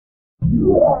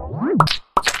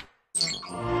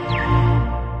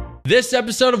This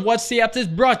episode of What's the App is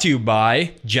brought to you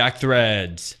by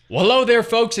JackThreads. Well, hello there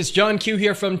folks, it's John Q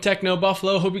here from Techno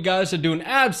Buffalo. Hope you guys are doing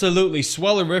absolutely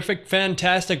swellerific,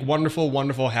 fantastic,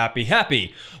 wonderful,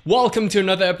 happy. Welcome to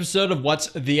another episode of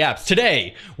What's the Apps.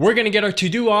 Today, we're gonna get our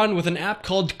to-do on with an app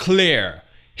called Clear.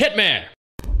 Hit me!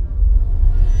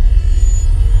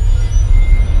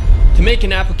 To make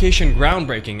an application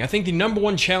groundbreaking, I think the number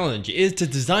one challenge is to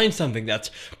design something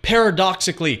that's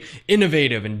paradoxically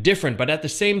innovative and different, but at the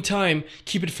same time,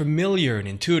 keep it familiar and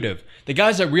intuitive. The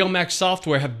guys at RealMax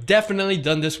Software have definitely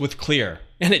done this with Clear.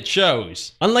 And it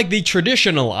shows. Unlike the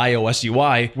traditional iOS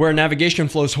UI, where navigation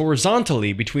flows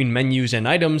horizontally between menus and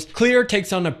items, Clear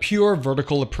takes on a pure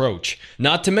vertical approach.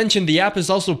 Not to mention the app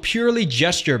is also purely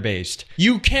gesture-based.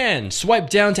 You can swipe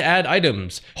down to add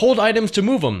items, hold items to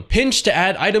move them, pinch to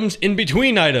add items in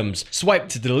between items, swipe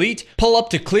to delete, pull up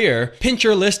to clear, pinch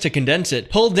your list to condense it,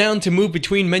 pull down to move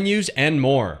between menus, and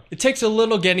more. It takes a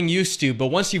little getting used to, but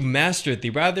once you've mastered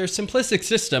the rather simplistic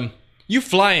system, You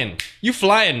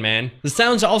flying, man. The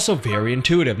sounds are also very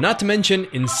intuitive, not to mention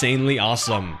insanely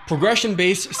awesome.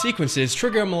 Progression-based sequences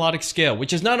trigger a melodic scale,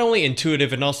 which is not only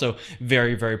intuitive and also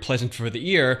very pleasant for the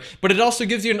ear, but it also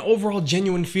gives you an overall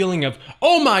genuine feeling of,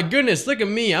 oh my goodness, look at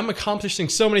me, I'm accomplishing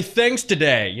so many things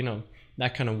today, you know.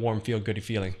 That kind of warm, feel-goody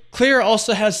feeling. Clear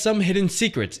also has some hidden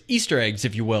secrets, Easter eggs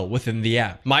if you will, within the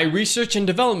app. My research and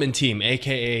development team,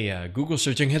 aka Google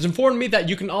searching, has informed me that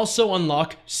you can also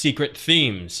unlock secret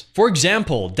themes. For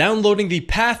example, downloading the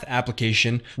Path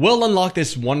application will unlock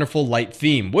this wonderful light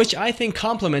theme, which I think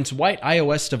complements white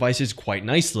iOS devices quite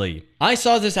nicely. I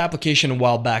saw this application a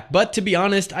while back, but to be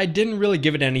honest, I didn't really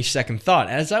give it any second thought,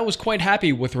 as I was quite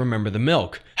happy with Remember the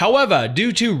Milk. However,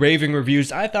 due to raving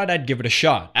reviews, I thought I'd give it a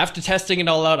shot. After testing it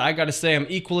all out, I gotta say I'm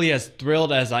equally as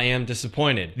thrilled as I am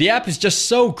disappointed. The app is just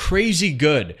so crazy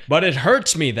good, but it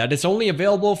hurts me that it's only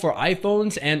available for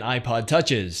iPhones and iPod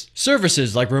Touches.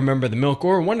 Services like Remember the Milk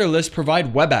or Wunderlist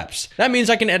provide web apps. That means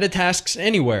I can edit tasks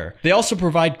anywhere. They also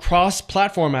provide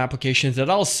cross-platform applications that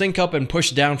I'll sync up and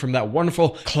push down from that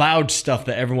wonderful cloud stuff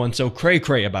that everyone's so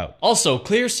cray-cray about. Also,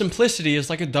 Clear's simplicity is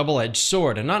like a double-edged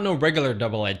sword, and not no regular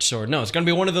double-edged sword. No, it's gonna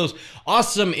be one of those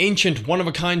awesome, ancient,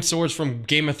 one-of-a-kind swords from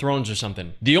Game of Thrones or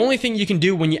something. The only thing you can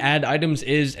do when you add items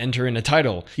is enter in a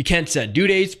title. You can't set due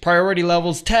dates, priority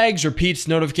levels, tags, repeats,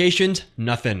 notifications,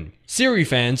 nothing. Siri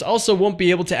fans also won't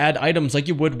be able to add items like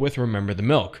you would with Remember the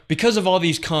Milk. Because of all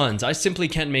these cons, I simply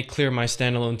can't make Clear my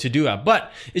standalone to-do app,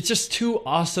 but it's just too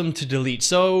awesome to delete,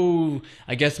 so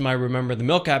I guess my Remember the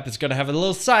Milk app is gonna have a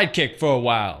little sidekick for a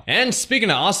while. And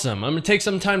speaking of awesome, I'm gonna take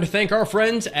some time to thank our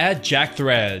friends at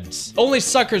JackThreads. Only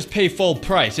suckers pay full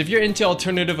price. If you're into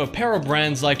alternative apparel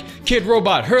brands like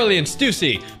Kidrobot, Hurley, and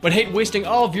Stussy, but hate wasting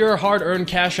all of your hard-earned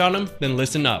cash on them, then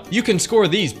listen up. You can score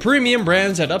these premium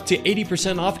brands at up to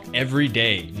 80% off every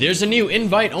day. There's a new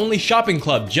invite-only shopping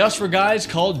club just for guys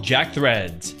called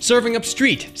JackThreads, serving up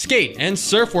street, skate, and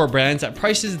surfwear brands at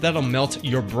prices that'll melt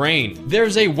your brain.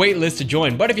 There's a wait list to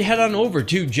join, but if you head on over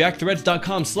to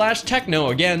jackthreads.com/techno,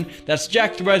 again, that's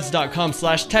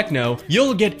jackthreads.com/techno,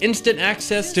 you'll get instant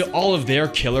access to all of their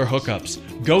killer hookups.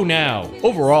 Go now.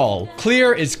 Overall,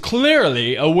 Clear is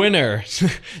clearly a winner.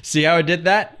 See how I did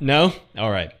that? No?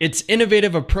 Alright. Its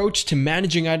innovative approach to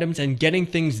managing items and getting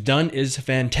things done is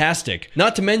fantastic.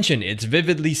 Not to mention, its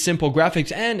vividly simple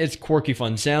graphics and its quirky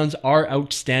fun sounds are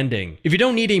outstanding. If you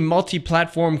don't need a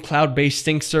multi-platform cloud-based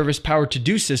sync service powered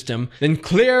to-do system, then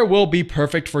Clear will be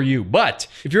perfect for you. But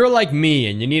if you're like me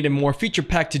and you need a more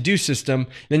feature-packed to-do system,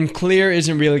 then Clear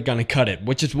isn't really gonna cut it,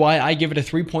 which is why I give it a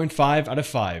 3.5 out of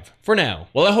 5 for now.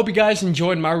 Well, I hope you guys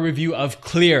enjoyed my review of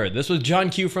Clear. This was John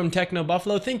Q from Techno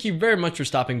Buffalo. Thank you very much for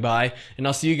stopping by, and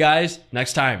I'll see you guys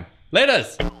next time.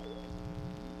 Laters!